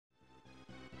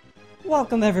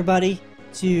Welcome everybody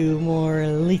to more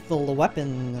Lethal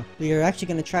Weapon. We are actually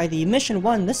going to try the Mission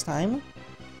 1 this time.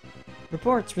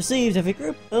 Reports received of a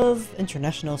group of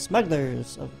international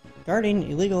smugglers of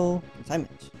guarding illegal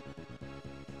consignment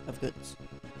of goods.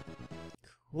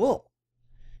 Cool.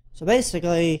 So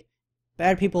basically,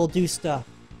 bad people do stuff.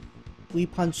 We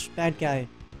punch bad guy.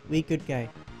 We good guy.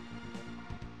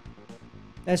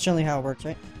 That's generally how it works,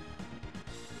 right?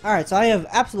 Alright, so I have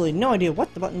absolutely no idea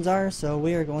what the buttons are, so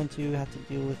we are going to have to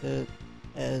deal with it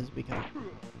as we go.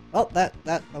 Oh,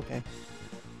 okay.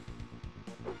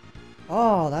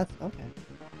 Oh, that's, okay.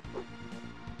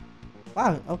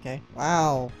 Wow, okay.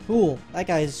 Wow, cool. That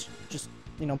guy's just,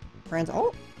 you know,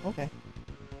 oh, okay.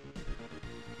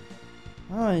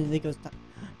 Oh, and he goes down.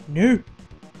 No!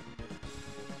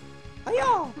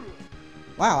 Hiya!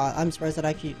 Wow, I'm surprised that I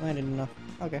actually landed enough.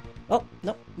 Okay. Oh,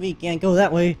 no, we can't go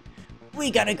that way. We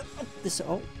gotta go up this.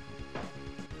 Oh.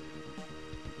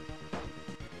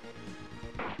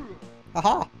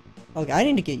 Haha. Okay, I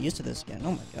need to get used to this again.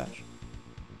 Oh my gosh.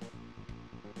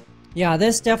 Yeah,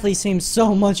 this definitely seems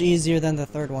so much easier than the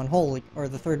third one. Or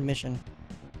the third mission.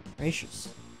 Gracious.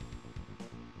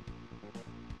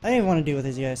 I didn't want to deal with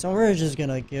this yet, so we're just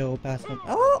gonna go past them.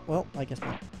 Oh, well, I guess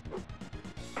not.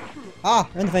 Ah,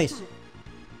 right in the face.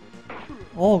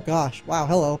 Oh gosh. Wow,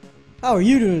 hello. How are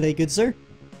you doing today, good sir?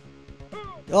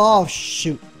 Oh,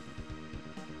 shoot.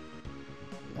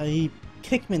 He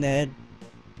kicked me in the head.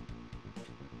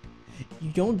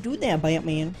 You don't do that,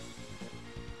 Batman.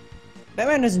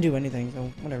 Batman doesn't do anything,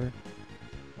 so whatever.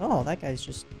 Oh, that guy's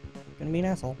just gonna be an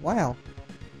asshole. Wow.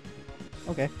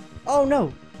 Okay. Oh,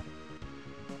 no.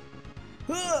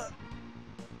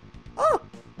 Oh,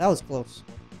 that was close.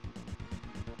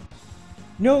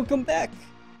 No, come back.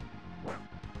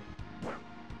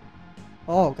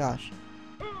 Oh, gosh.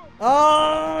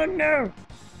 Oh no!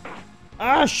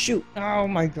 Ah shoot! Oh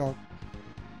my god.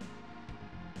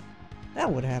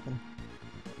 That would happen.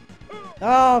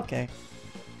 Oh, okay.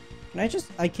 Can I just...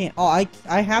 I can't... Oh, I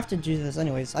have to do this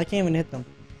anyways. I can't even hit them.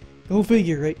 Go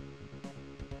figure, right?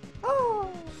 Oh!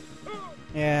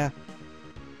 Yeah.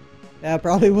 That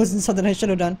probably wasn't something I should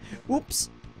have done.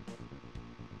 Whoops!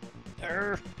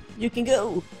 You can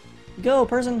go! Go,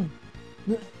 person!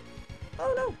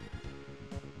 Oh no!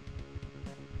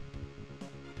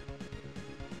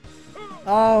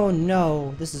 Oh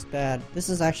no, this is bad. This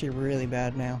is actually really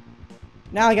bad now.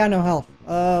 Now I got no health.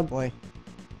 Oh boy.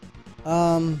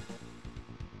 Oh,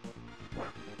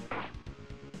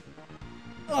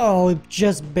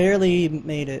 just barely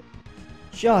made it.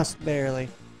 Just barely.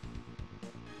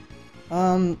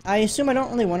 I assume I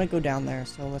don't really want to go down there,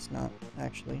 so let's not,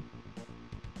 actually.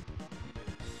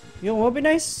 You know what would be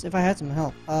nice? If I had some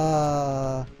help.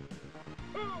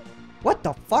 What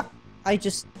the fuck? I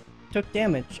just took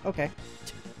damage. Okay.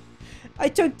 I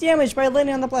took damage by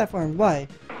landing on the platform. Why?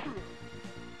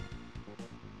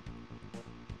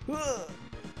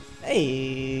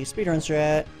 Hey, speedrun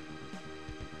strat.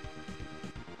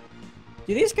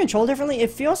 Do these control differently? It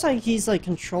feels like he's like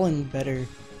controlling better.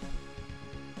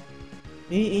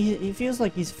 He feels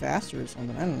like he's faster or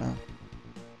something. I don't know.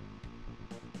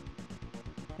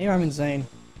 Maybe I'm insane.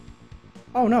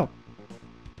 Oh no.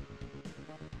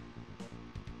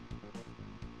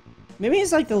 Maybe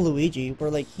it's like the Luigi, where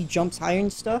like he jumps higher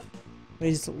and stuff, but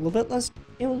he's a little bit less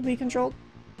able to be controlled.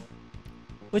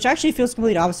 Which actually feels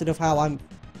complete opposite of how I'm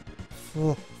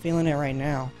feeling it right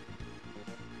now.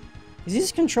 Because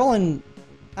he's controlling,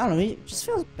 I don't know, he just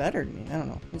feels better to me. I don't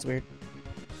know, it's weird.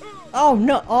 Oh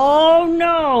no, oh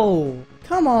no!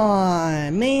 Come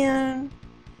on, man!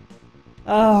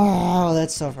 Oh,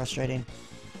 that's so frustrating.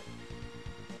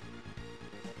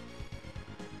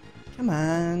 Come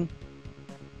on.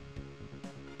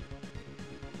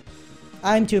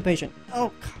 I'm too patient.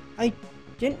 Oh, I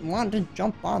didn't want to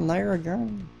jump on there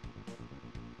again.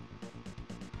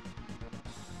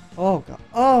 Oh god.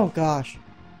 Oh gosh.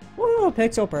 Woo,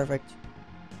 pixel perfect.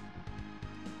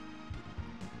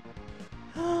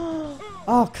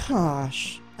 Oh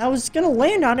gosh. I was gonna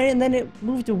land on it and then it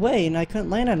moved away and I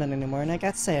couldn't land on it anymore and I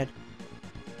got sad.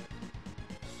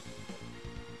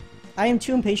 I am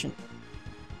too impatient.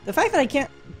 The fact that I can't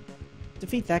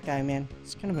defeat that guy, man,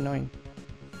 it's kind of annoying.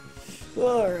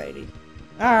 Alrighty.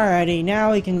 Alrighty,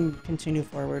 now we can continue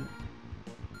forward.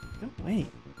 Oh, wait.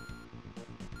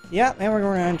 Yeah, and we're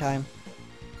going on time.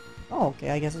 Oh, okay,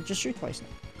 I guess I'll just shoot twice now.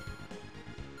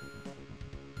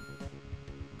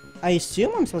 I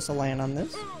assume I'm supposed to land on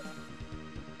this.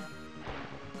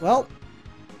 Well.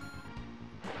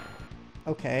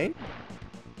 Okay.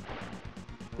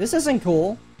 This isn't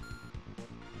cool.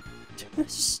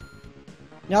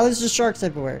 Now there's just sharks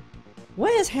everywhere.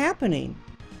 What is happening?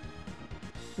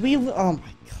 Oh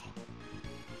my god.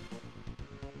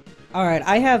 Alright,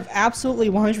 I have absolutely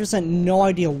 100% no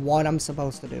idea what I'm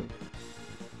supposed to do.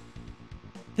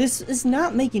 This is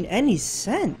not making any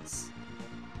sense.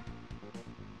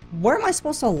 Where am I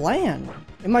supposed to land?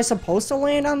 Am I supposed to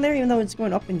land on there even though it's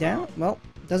going up and down? Well,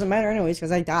 it doesn't matter anyways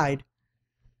because I died.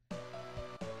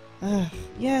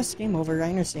 Yes, game over. I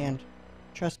understand.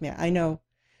 Trust me, I know.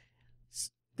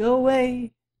 Go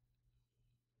away.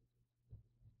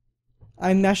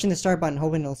 I'm mashing the start button,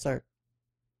 hoping it'll start.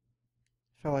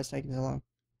 For why it's taking so long.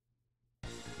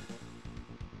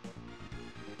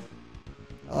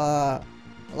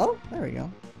 Hello? There we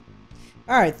go.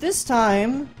 Alright, this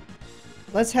time,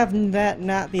 let's have that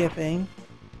not be a thing.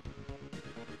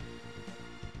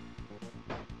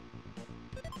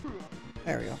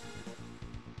 There we go.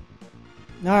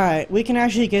 Alright, we can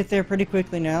actually get there pretty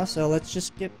quickly now, so let's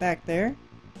just get back there.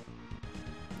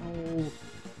 Oh.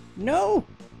 No!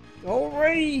 Go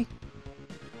away!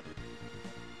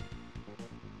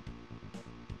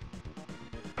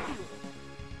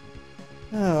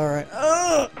 Alright.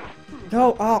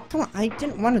 Go! Oh, come on! I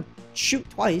didn't want to shoot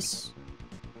twice.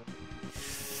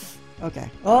 Okay.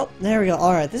 Oh, there we go.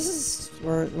 Alright, this is...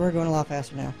 We're going a lot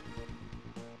faster now.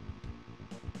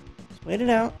 Just wait it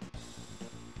out.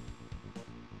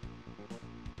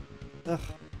 Ugh.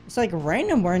 It's like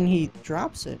random when he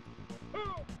drops it.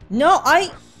 No,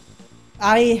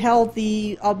 I held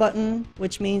the up button,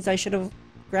 which means I should have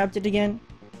grabbed it again.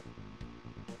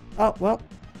 Oh, well.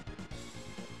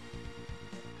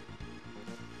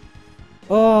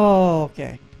 Oh,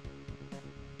 okay.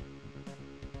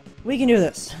 We can do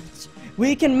this.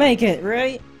 We can make it,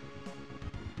 right?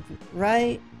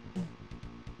 Right?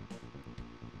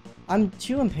 I'm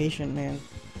too impatient, man.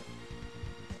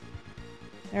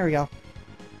 There we go.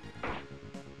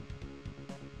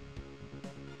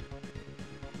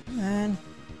 Come on.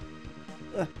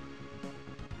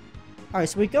 Alright,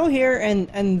 so we go here,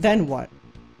 and then what?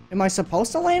 Am I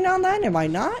supposed to land on that? Am I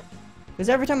not? Because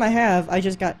every time I have, I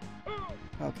just got...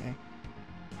 Okay.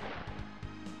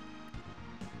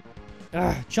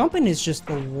 Ugh, jumping is just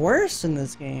the worst in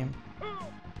this game.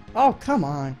 Oh, come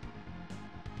on.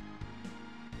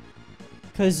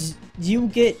 Because you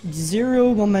get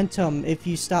 0 momentum if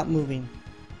you stop moving.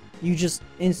 You just...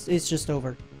 It's just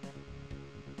over.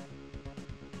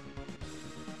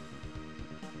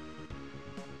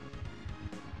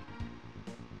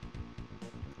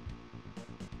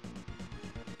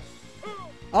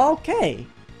 Okay.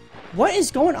 What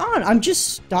is going on? I'm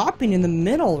just stopping in the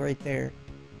middle right there.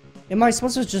 Am I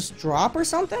supposed to just drop or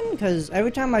something? Because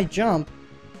every time I jump,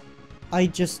 I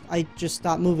just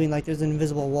stop moving like there's an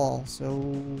invisible wall.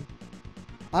 So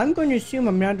I'm going to assume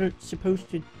I'm not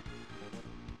supposed to...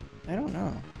 I don't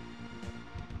know.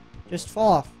 Just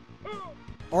fall off.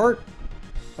 Or...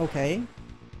 Okay.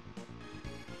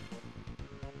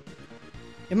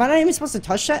 Am I not even supposed to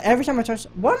touch that? Every time I touch...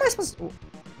 What am I supposed to...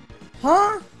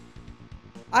 Huh?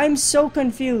 I'm so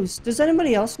confused. Does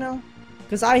anybody else know?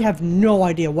 Because I have no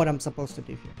idea what I'm supposed to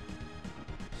do here.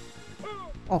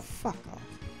 Oh, fuck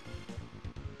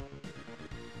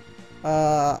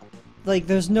off. Like,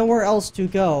 there's nowhere else to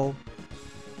go.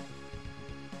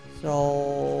 So...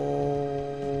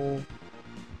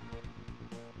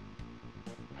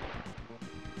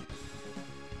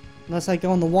 Unless I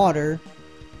go in the water.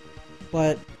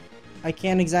 But I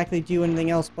can't exactly do anything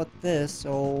else but this,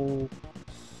 so...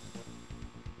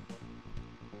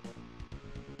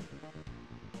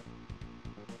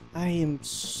 I am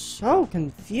so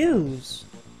confused.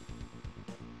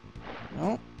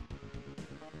 No.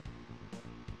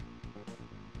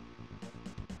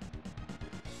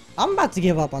 I'm about to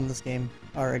give up on this game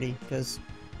already, because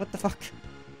what the fuck?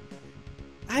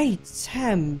 I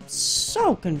am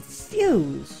so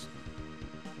confused.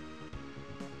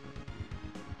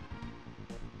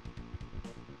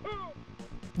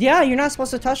 Yeah, you're not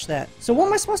supposed to touch that. So what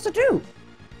am I supposed to do?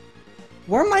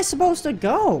 Where am I supposed to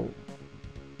go?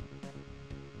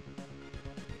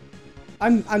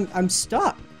 I'm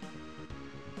stuck.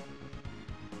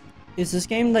 Is this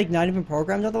game like not even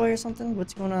programmed all the way or something?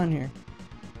 What's going on here?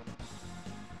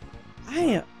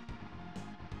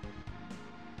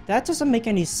 That doesn't make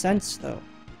any sense though.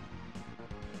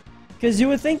 Because you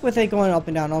would think with it going up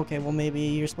and down, okay, well maybe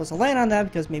you're supposed to land on that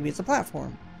because maybe it's a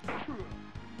platform.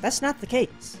 That's not the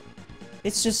case.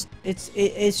 It's just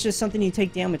something you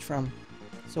take damage from.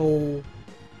 So,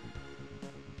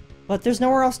 but there's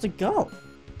nowhere else to go.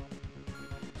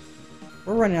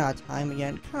 We're running out of time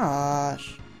again.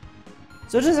 Gosh.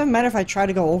 So it doesn't matter if I try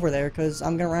to go over there because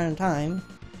I'm gonna run out of time.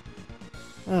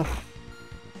 Ugh.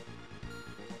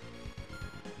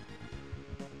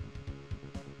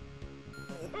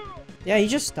 Yeah, he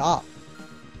just stopped.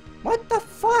 What the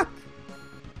fuck?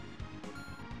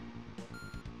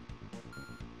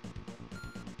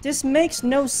 This makes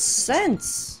no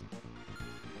sense.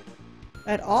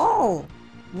 At all.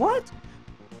 What?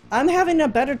 I'm having a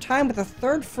better time with the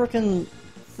third frickin'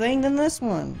 thing than this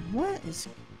one. What is...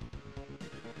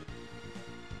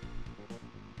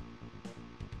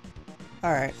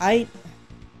 Alright, I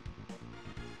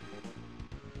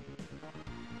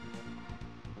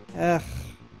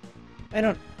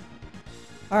don't...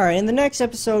 Alright, in the next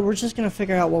episode, we're just gonna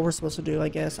figure out what we're supposed to do, I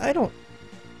guess. I don't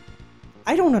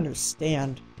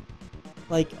understand.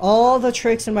 Like, all the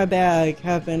tricks in my bag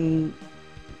have been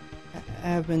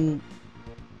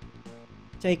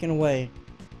taken away.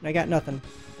 And I got nothing.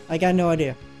 I got no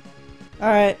idea.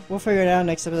 Alright, we'll figure it out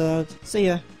next episode. See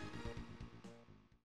ya.